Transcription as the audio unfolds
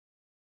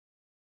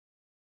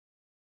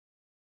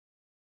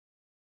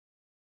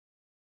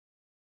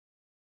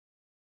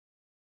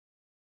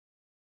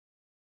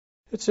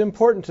It's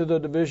important to the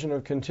Division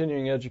of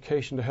Continuing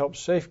Education to help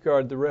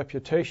safeguard the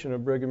reputation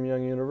of Brigham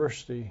Young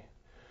University.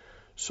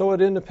 So at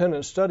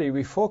Independent Study,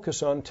 we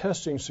focus on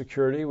testing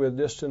security with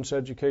distance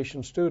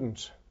education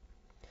students.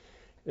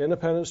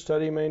 Independent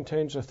Study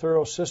maintains a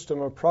thorough system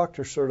of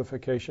Proctor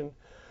certification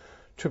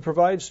to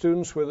provide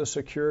students with a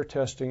secure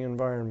testing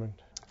environment.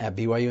 At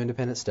BYU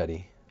Independent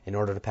Study, in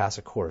order to pass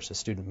a course, a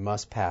student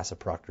must pass a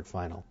proctored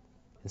final.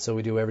 And so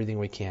we do everything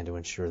we can to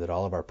ensure that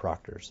all of our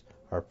proctors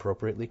are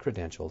appropriately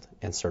credentialed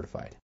and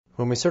certified.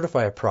 When we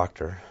certify a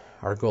proctor,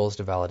 our goal is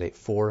to validate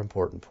 4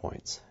 important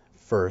points.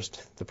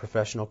 First, the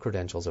professional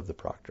credentials of the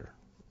proctor.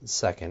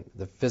 Second,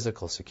 the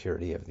physical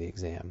security of the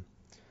exam.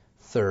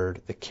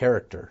 Third, the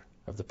character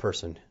of the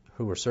person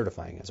who we're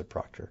certifying as a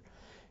proctor.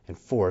 And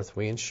fourth,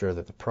 we ensure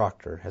that the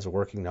proctor has a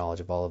working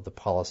knowledge of all of the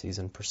policies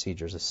and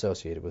procedures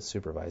associated with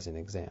supervising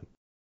an exam.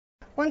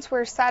 Once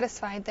we're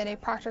satisfied that a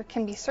proctor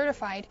can be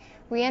certified,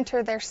 we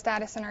enter their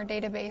status in our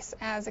database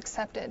as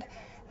accepted.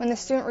 When the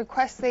student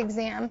requests the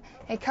exam,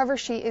 a cover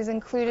sheet is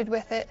included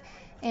with it,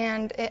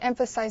 and it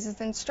emphasizes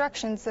the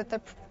instructions that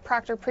the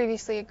proctor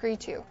previously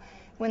agreed to.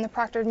 When the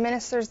proctor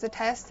administers the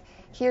test,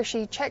 he or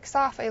she checks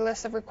off a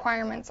list of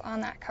requirements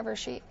on that cover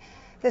sheet.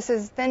 This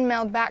is then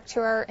mailed back to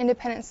our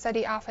Independent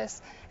Study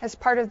office as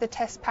part of the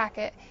test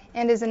packet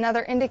and is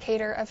another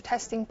indicator of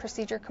testing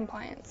procedure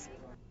compliance.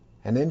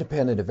 An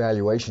independent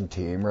evaluation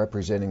team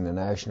representing the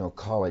National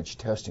College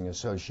Testing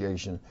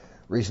Association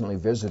recently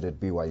visited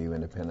BYU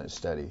Independent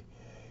Study.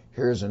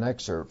 Here's an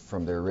excerpt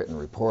from their written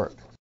report.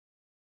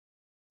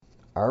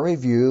 Our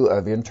review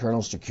of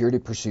internal security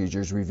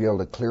procedures revealed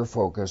a clear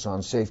focus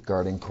on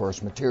safeguarding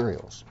course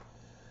materials.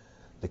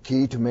 The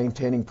key to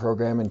maintaining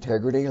program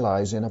integrity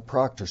lies in a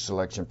proctor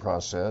selection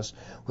process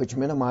which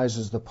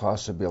minimizes the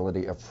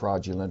possibility of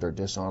fraudulent or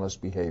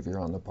dishonest behavior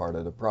on the part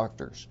of the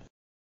proctors.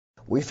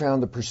 We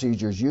found the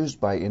procedures used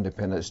by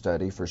Independent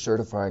Study for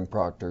certifying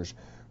proctors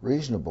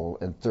reasonable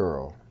and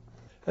thorough.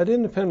 At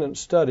Independent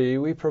Study,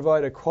 we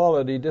provide a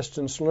quality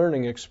distance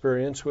learning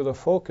experience with a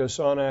focus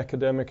on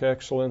academic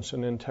excellence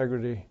and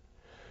integrity.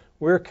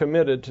 We're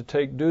committed to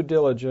take due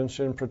diligence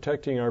in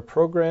protecting our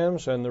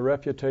programs and the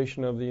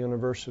reputation of the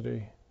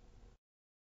university.